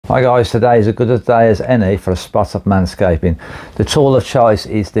Hi guys, today is as good a day as any for a spot of manscaping. The tool of choice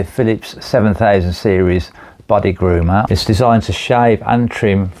is the Philips 7000 series body groomer. It's designed to shave and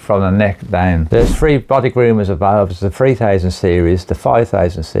trim from the neck down. There's 3 body groomers available. There's the 3000 series, the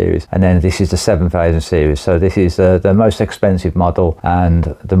 5000 series, and then this is the 7000 series. So this is the most expensive model and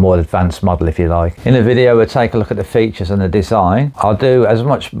the more advanced model, if you like. In the video we'll take a look at the features and the design. I'll do as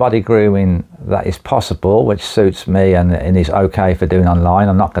much body grooming that is possible, which suits me and is okay for doing online.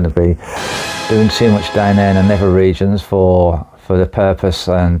 I'm not going to be doing too much down there in the nether regions for the purpose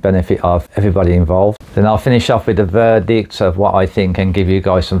and benefit of everybody involved. Then I'll finish off with a verdict of what I think and give you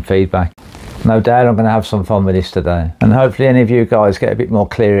guys some feedback. No doubt I'm going to have some fun with this today, and hopefully any of you guys get a bit more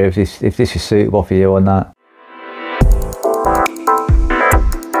clear if this is suitable for you or not.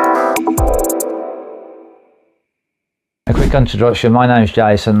 A quick introduction, my name's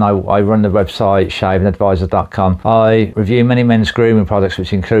Jason. I run the website shavingadvisor.com. I review many men's grooming products,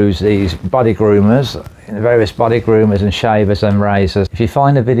 which includes these body groomers, various body groomers and shavers and razors. If you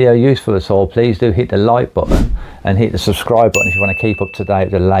find the video useful at all, please do hit the like button and hit the subscribe button if you want to keep up to date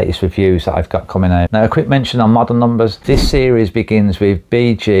with the latest reviews that I've got coming out. Now a quick mention on model numbers. This series begins with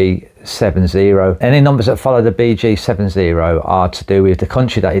BG70. Any numbers that follow the BG70 are to do with the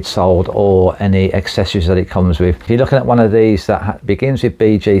country that it's sold or any accessories that it comes with. If you're looking at one of these that begins with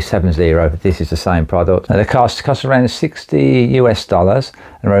BG70, this is the same product. Now the cost around $60 US and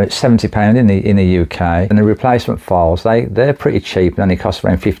around £70 in the UK. And the replacement files, they're pretty cheap and only cost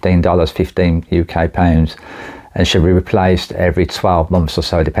around $15, 15 UK pounds, and should be replaced every 12 months or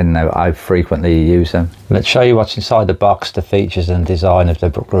so, depending on how frequently you use them. Let's show you what's inside the box, the features and design of the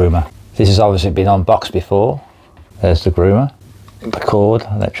groomer. This has obviously been unboxed before. There's the groomer, the cord,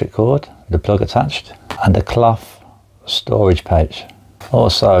 electric cord, the plug attached, and the cloth storage pouch.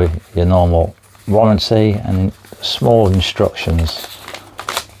 Also your normal warranty and small instructions.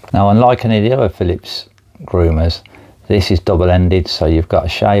 Now, unlike any of the other Philips groomers, this is double-ended, so you've got a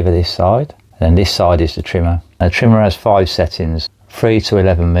shaver this side, and this side is the trimmer. The trimmer has 5 settings, 3 to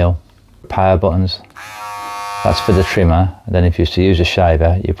 11mm, power buttons. That's for the trimmer. And then if you used to use a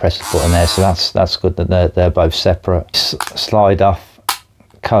shaver, you press the button there, so that's good that they're both separate. Slide off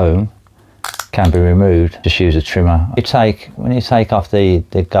comb can be removed, just use a trimmer. When you take off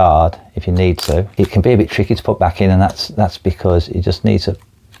the guard, if you need to, it can be a bit tricky to put back in, and that's because you just need to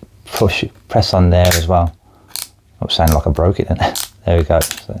press on there as well. I'm sounding like I broke it then. There we go.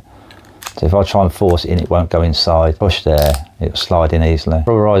 So if I try and force it in, it won't go inside. Push there, it'll slide in easily.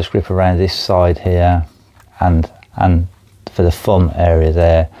 Rubberized grip around this side here and for the thumb area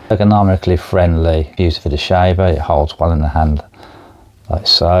there. Ergonomically friendly. Use it for the shaver, it holds well in the hand, like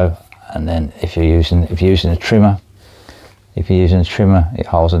so. And then if you're using a trimmer, it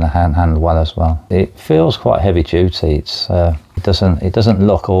holds in the hand well as well. It feels quite heavy duty. It doesn't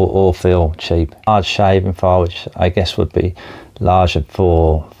look or feel cheap. Large shaving file, which I guess would be larger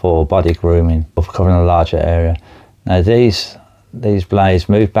for body grooming, or for covering a larger area. Now these blades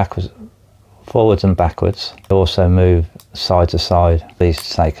move forwards and backwards. They also move side to side. These to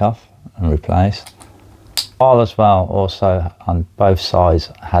take off and replace. File as well, also on both sides,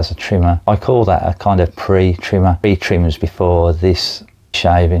 has a trimmer. I call that a kind of pre-trimmer. Pre-trims before this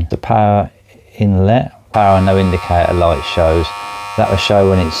shaving. The power inlet, power and no indicator light shows. That will show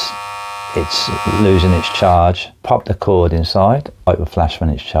when it's losing its charge. Pop the cord inside, light will flash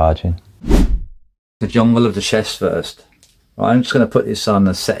when it's charging. The jungle of the chest first. Right, I'm just going to put this on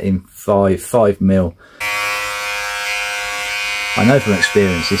a setting 5mm. I know from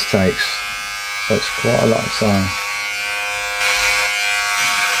experience this takes quite a lot of time.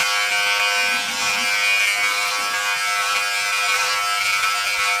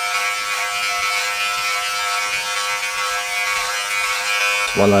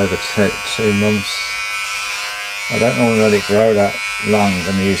 Well over 2 months. I don't normally let it grow that long,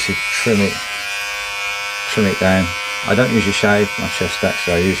 and I usually trim it down. I don't usually shave my chest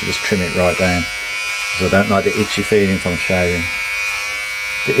actually, I usually just trim it right down, because I don't like the itchy feeling from shaving.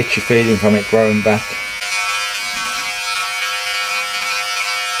 The itchy feeling from it growing back.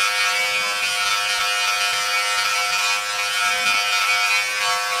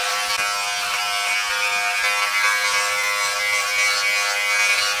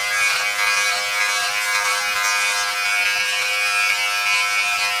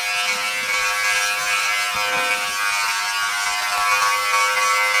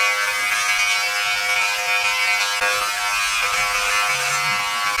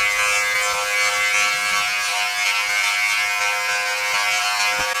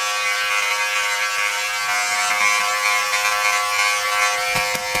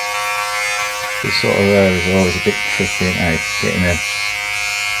 This sort of area is always a bit tricky, getting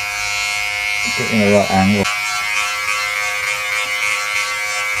Get in the right angle.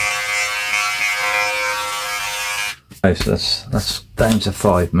 Okay, so that's down to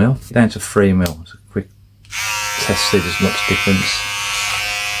 5mm, down to 3mm. It's a quick test, see if there's much difference.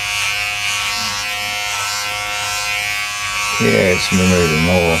 Yeah, it's removing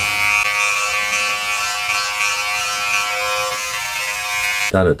more.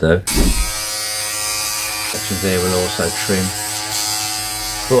 That'll do. Sections there will also trim.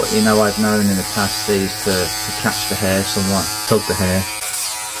 But you know, I've known in the past these to catch the hair somewhat, tug the hair.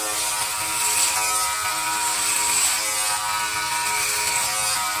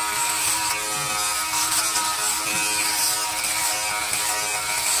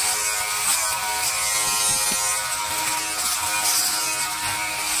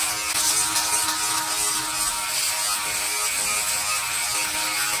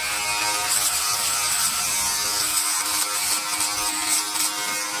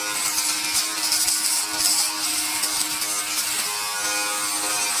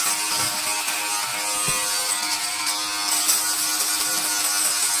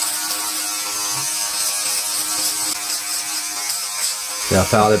 Yeah, I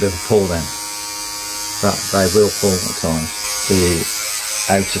felt a bit of a pull then. But they will pull at times. The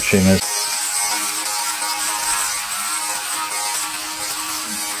outer trimmers.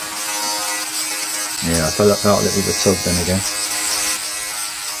 Yeah, I felt a little bit of a tug then again.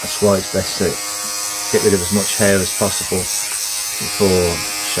 That's why it's best to get rid of as much hair as possible before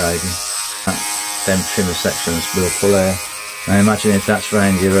shaving. Them trimmer sections will pull hair. Now imagine if that's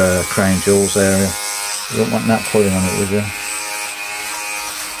around your crown jewels area. You wouldn't want that pulling on it, would you?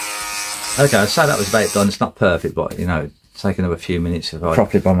 Okay, I'd say that was about done. It's not perfect, but you know, take another few minutes if I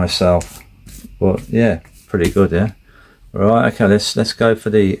properly by myself. But yeah, pretty good, yeah. Right, okay, let's go for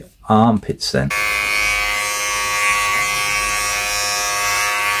the armpits then.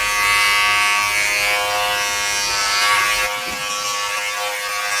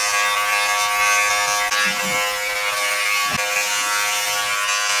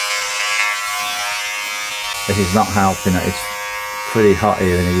 This is not helping it. It's pretty hot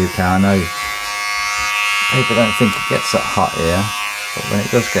here in the UK. I know people don't think it gets that hot here, but when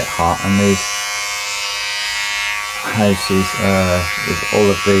it does get hot, and these houses with all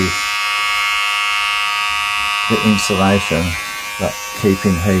of the insulation that keep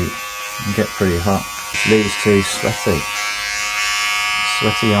in heat can get pretty hot. It leads to sweaty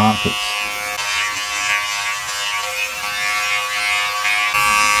armpits.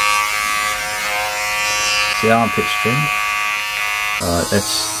 The armpits trimmed. Alright,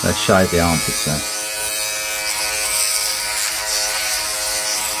 let's shave the armpits then.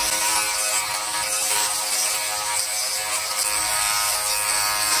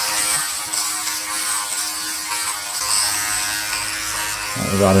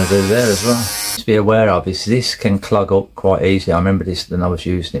 What I'd rather do there as well. To be aware of is this can clog up quite easily. I remember this when I was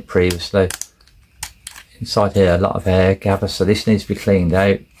using it previously. Inside here a lot of hair gathers, so this needs to be cleaned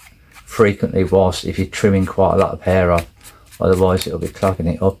out frequently whilst if you're trimming quite a lot of hair off. Otherwise it'll be clogging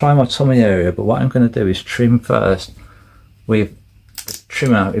it up. Try my tummy area, but what I'm going to do is trim first with the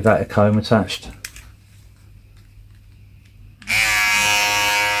trimmer without a comb attached.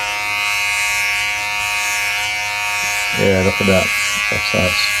 Yeah, look at that.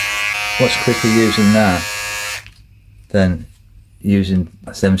 That's much quicker using that than using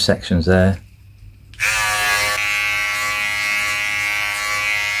them sections there.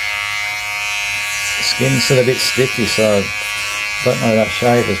 The skin's still a bit sticky, so I don't know that the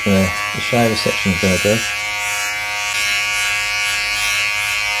shaver section's gonna do.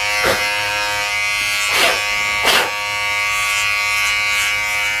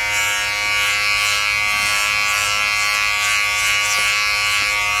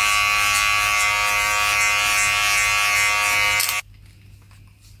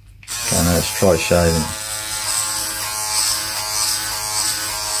 Okay, now let's try shaving.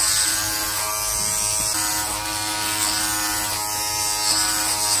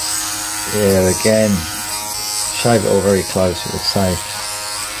 Yeah, again, shave it all very close. It would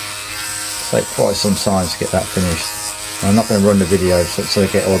take quite some time to get that finished. I'm not going to run the video so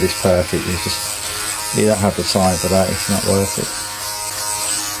get all this perfect. You don't have the time for that. It's not worth it.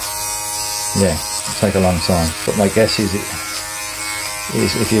 Yeah, it'll take a long time. But my guess is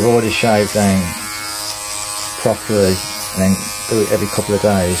if you've already shaved down properly and then do it every couple of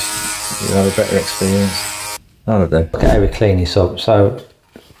days, you'll have a better experience. That'll do. Look at how we clean this up. So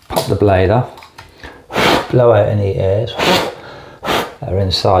pop the blade off, blow out any airs that are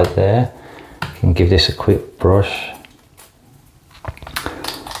inside there. You can give this a quick brush,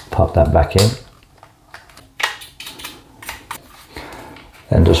 pop that back in.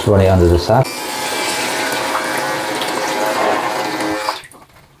 Then just run it under the tap.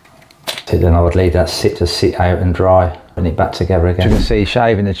 Then I would leave that to sit out and dry. Bring it back together again. As you can see,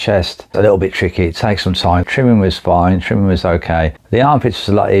 shaving the chest a little bit tricky. It takes some time. Trimming was fine. Trimming was okay. The armpits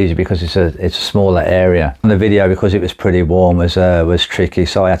was a lot easier because it's a smaller area. On the video, because it was pretty warm, was tricky.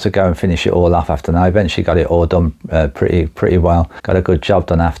 So I had to go and finish it all off after. I eventually got it all done pretty well. Got a good job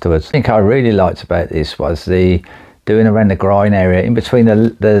done afterwards. I think I really liked about this was the doing around the groin area in between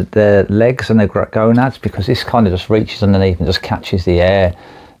the legs and the gonads, because this kind of just reaches underneath and just catches the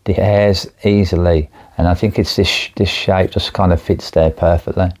hairs easily. And I think it's this shape just kind of fits there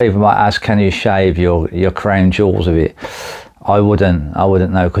perfectly. People might ask, can you shave your crown jewels with it? I wouldn't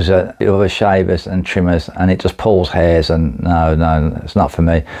know, because other shavers and trimmers, and it just pulls hairs, and no, it's not for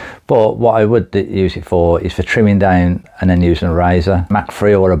me. But what I would use it for is for trimming down and then using a razor. Mach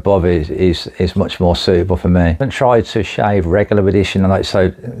 3 or above is much more suitable for me. I haven't tried to shave regular with this, so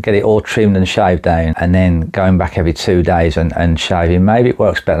get it all trimmed and shaved down, and then going back every 2 days and shaving. Maybe it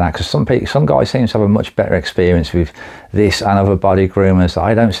works better now, because some guys seem to have a much better experience with this and other body groomers.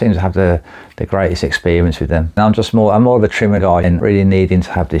 I don't seem to have the greatest experience with them. And I'm more of a trimmer guy and really needing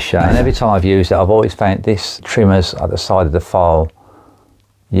to have this shave. And every time I've used it, I've always found this trimmers at the side of the file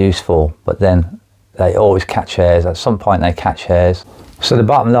useful, but then they always catch hairs. At some point they catch hairs. So the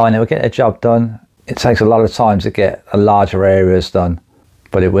bottom line, it will get the job done. It takes a lot of time to get larger areas done,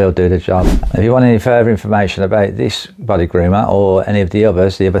 but it will do the job. If you want any further information about this body groomer or any of the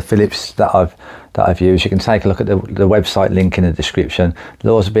others, the other Philips that I've used, you can take a look at the website link in the description.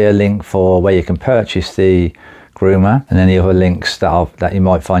 There'll also be a link for where you can purchase the groomer, and any other links that you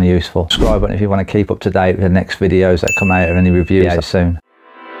might find useful. Subscribe button if you want to keep up to date with the next videos that come out, or any reviews soon.